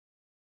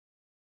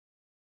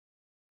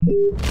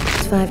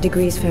It's 5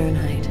 degrees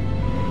Fahrenheit.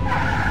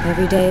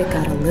 Every day it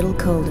got a little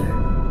colder.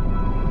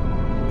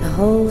 The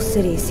whole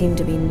city seemed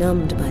to be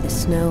numbed by the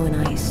snow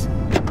and ice.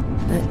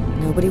 But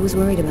nobody was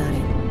worried about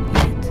it,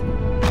 yet.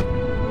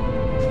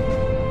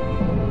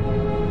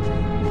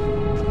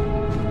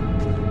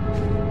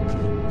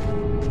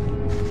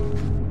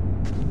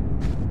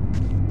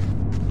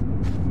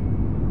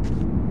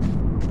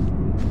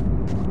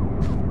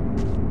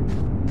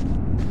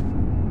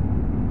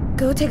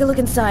 Go take a look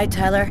inside,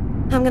 Tyler.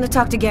 I'm gonna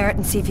talk to Garrett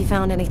and see if he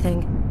found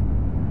anything.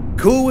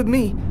 Cool with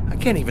me. I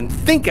can't even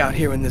think out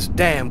here in this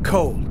damn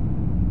cold.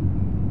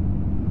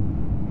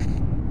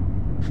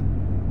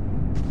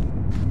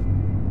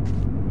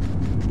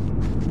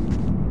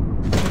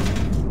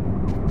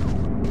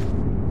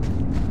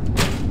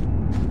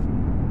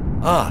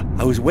 Ah,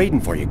 I was waiting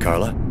for you,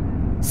 Carla.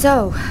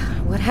 So,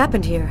 what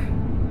happened here?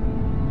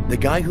 The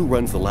guy who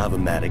runs the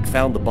Lavomatic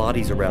found the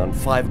bodies around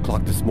 5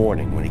 o'clock this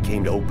morning when he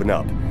came to open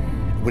up.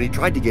 When he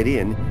tried to get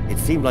in, it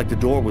seemed like the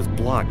door was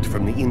blocked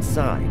from the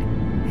inside.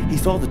 He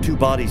saw the 2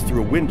 bodies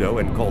through a window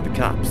and called the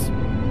cops.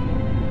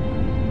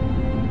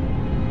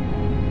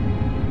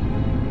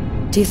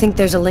 Do you think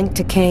there's a link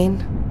to Kane?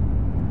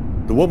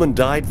 The woman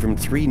died from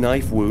 3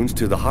 knife wounds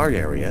to the heart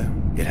area.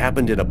 It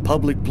happened in a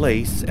public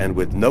place and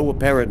with no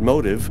apparent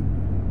motive.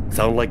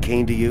 Sound like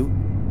Kane to you?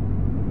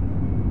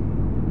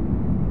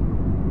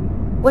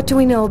 What do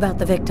we know about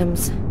the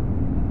victims?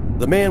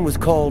 The man was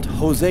called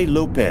Jose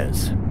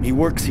Lopez. He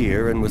works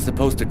here and was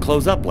supposed to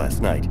close up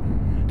last night.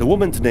 The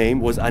woman's name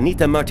was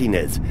Anita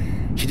Martinez.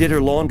 She did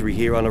her laundry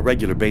here on a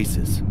regular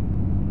basis.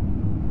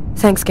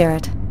 Thanks,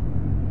 Garrett.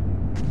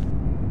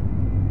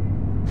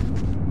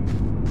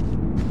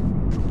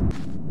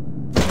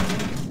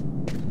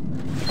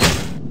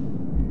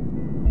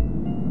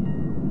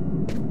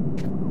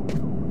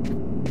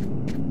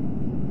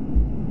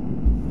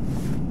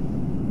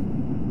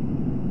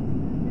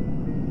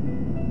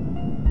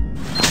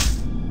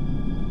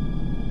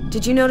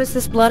 Did you notice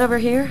this blood over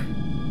here?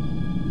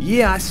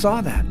 Yeah, I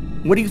saw that.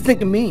 What do you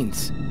think it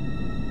means?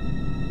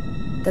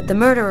 That the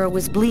murderer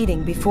was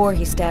bleeding before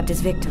he stabbed his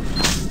victim.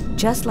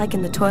 Just like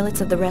in the toilets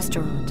of the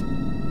restaurant.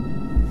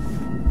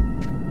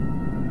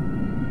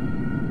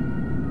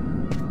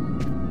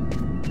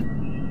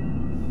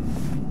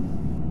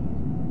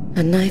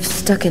 A knife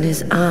stuck in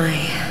his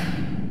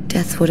eye.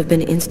 Death would have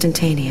been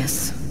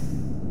instantaneous.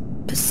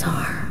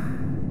 Bizarre.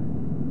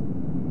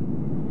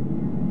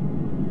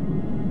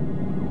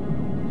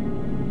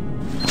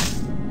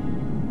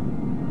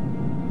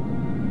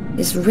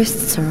 His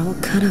wrists are all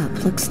cut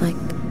up. Looks like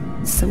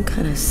some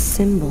kind of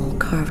symbol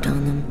carved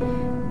on them.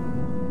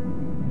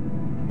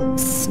 A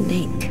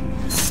snake.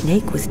 A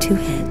snake with 2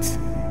 heads.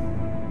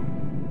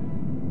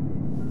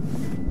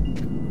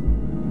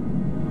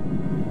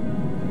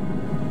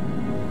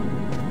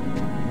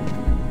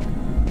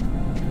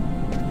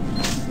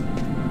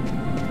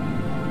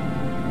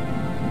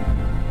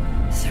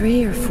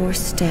 Three or 4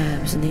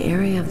 stabs in the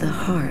area of the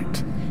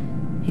heart.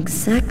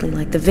 Exactly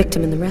like the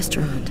victim in the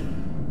restaurant.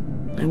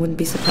 I wouldn't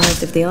be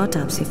surprised if the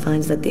autopsy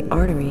finds that the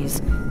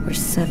arteries were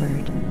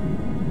severed.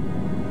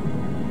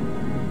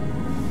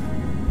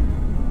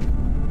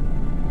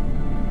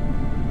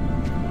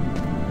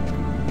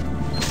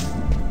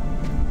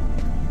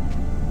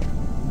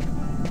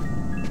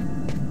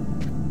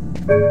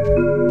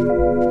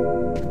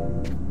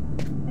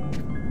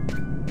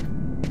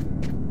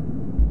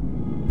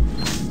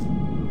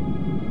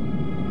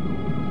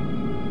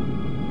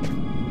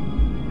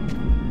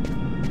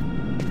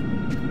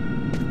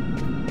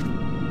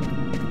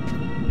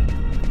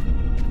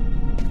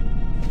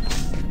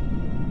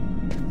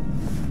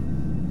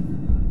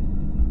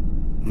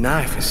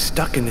 Knife is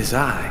stuck in his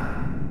eye.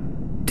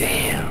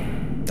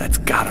 Damn, that's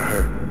gotta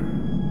hurt.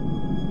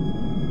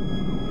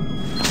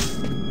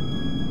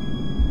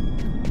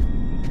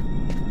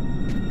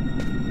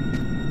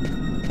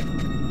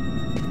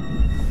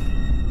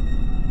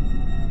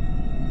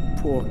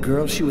 Poor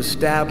girl, she was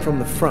stabbed from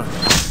the front.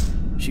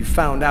 She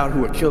found out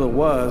who her killer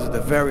was at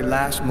the very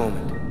last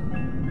moment.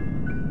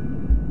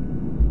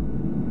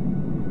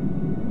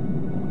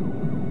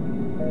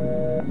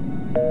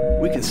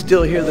 We can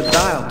still hear the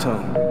dial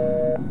tone.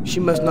 She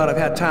must not have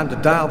had time to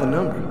dial the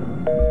number.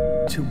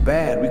 Too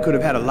bad, we could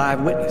have had a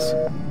live witness.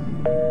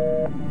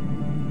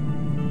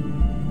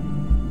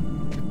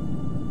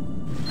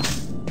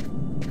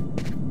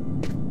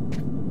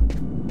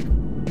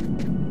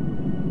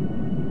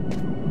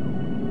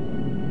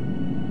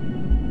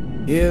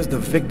 Here's the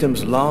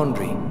victim's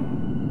laundry.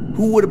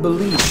 Who would have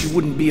believed she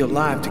wouldn't be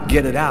alive to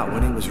get it out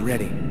when it was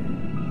ready?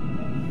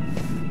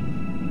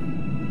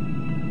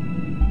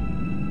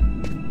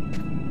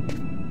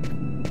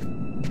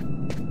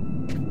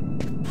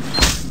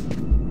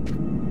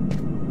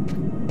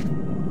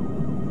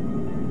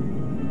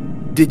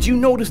 Did you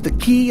notice the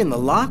key in the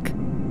lock?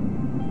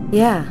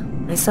 Yeah,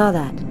 I saw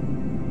that.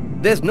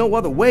 There's no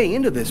other way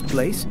into this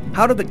place.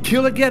 How did the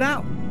killer get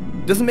out?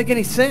 Doesn't make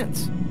any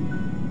sense.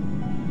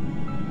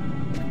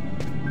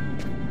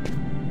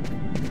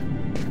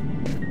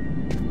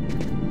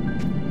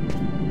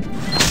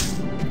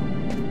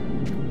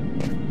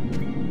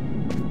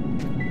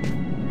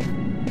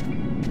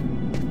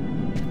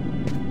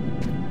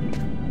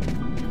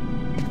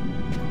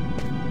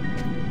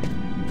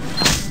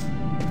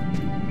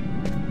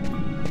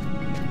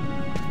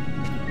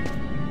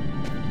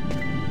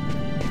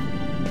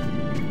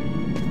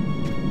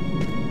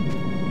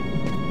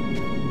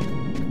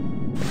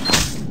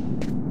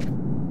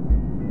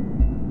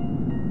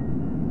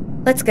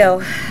 Let's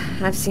go.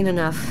 I've seen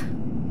enough.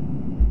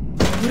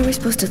 What are we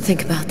supposed to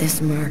think about this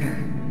murder?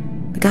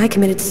 The guy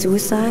committed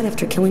suicide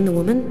after killing the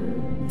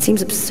woman? It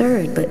seems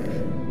absurd, but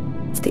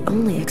it's the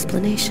only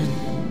explanation.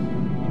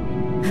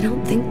 I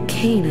don't think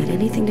Kane had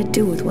anything to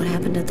do with what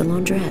happened at the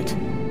laundrette.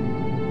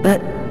 But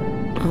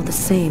all the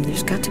same,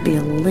 there's got to be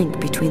a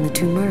link between the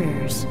two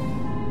murders.